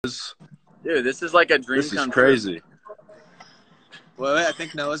Dude, this is like a dream This is come crazy. true. Wait, I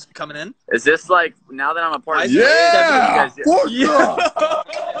think Noah's coming in. Is this like, now that I'm a part of Yeah! you guys,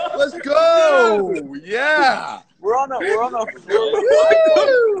 Let's go! Yeah! we're on a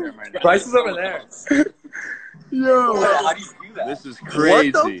Bryce is over there. Yo! How do you do that? This is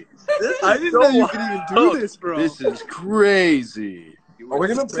crazy. I didn't know you could even do this, bro. This is crazy. Are we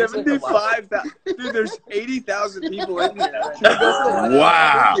gonna break, like, 75,000. Dude, there's 80,000 people in here.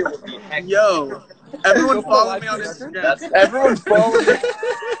 Wow. Yo, everyone follow me on Instagram. Everyone follow me.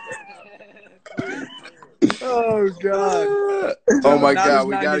 Oh, God. Oh, my Not God. as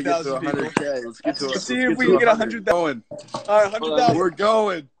We got to get to 90,000 people. 100K. Let's get to Let's see if we can get 100,000. Going. All right, 100,000. We're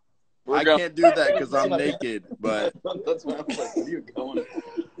going. I going. can't do that because I'm naked, but That's why I'm like, where are you going?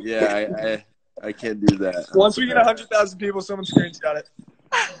 yeah, I can't do that. Once we get 100,000 people, someone screenshot it.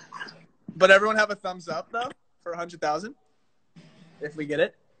 But everyone have a thumbs up, though, for 100,000? If we get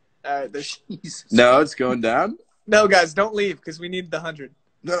it. All right, there's... No, it's going down? No, guys, don't leave, because we need the 100.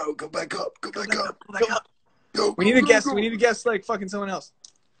 No, go back up. Go back up. Go, We need a guest. We need a guest like fucking someone else.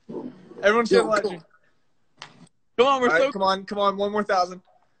 Everyone start watching. Come on, we're All right, so come on, one more 1,000.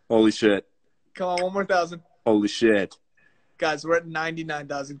 Holy shit. Come on, one more 1,000. Holy shit. Guys, we're at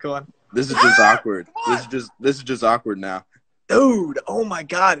 99,000. Go on. This is just awkward. This is just awkward now. Dude, oh my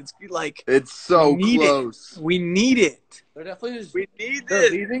God, it's like It's so we need close. it. We need it. They're definitely just. We need They're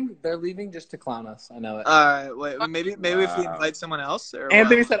it. leaving. They're leaving just to clown us. I know it. All right, wait. Maybe if we Wow. invite someone else. Or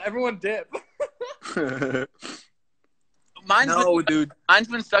Anthony said, "Everyone dip." Mine's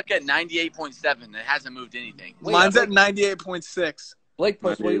been stuck at 98.7. It hasn't moved anything. Wait, Mine's I at 98.6. Blake,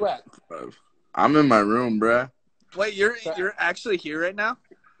 where are you at? I'm in my room, bruh. Wait, you're actually here right now?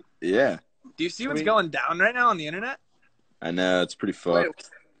 Yeah. Do you see what's going down right now on the internet? I know. It's pretty fucked.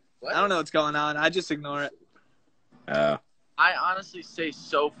 I don't know what's going on. I just ignore it. I honestly stay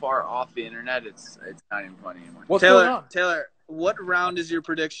so far off the internet, it's not even funny anymore. What's going Taylor, on? Taylor, what round is your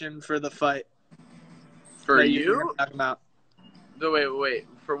prediction for the fight? For that you? were talking about? Wait.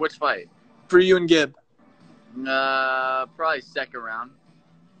 For which fight? For you and Gib. Probably second round.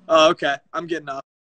 Oh, okay. I'm getting up.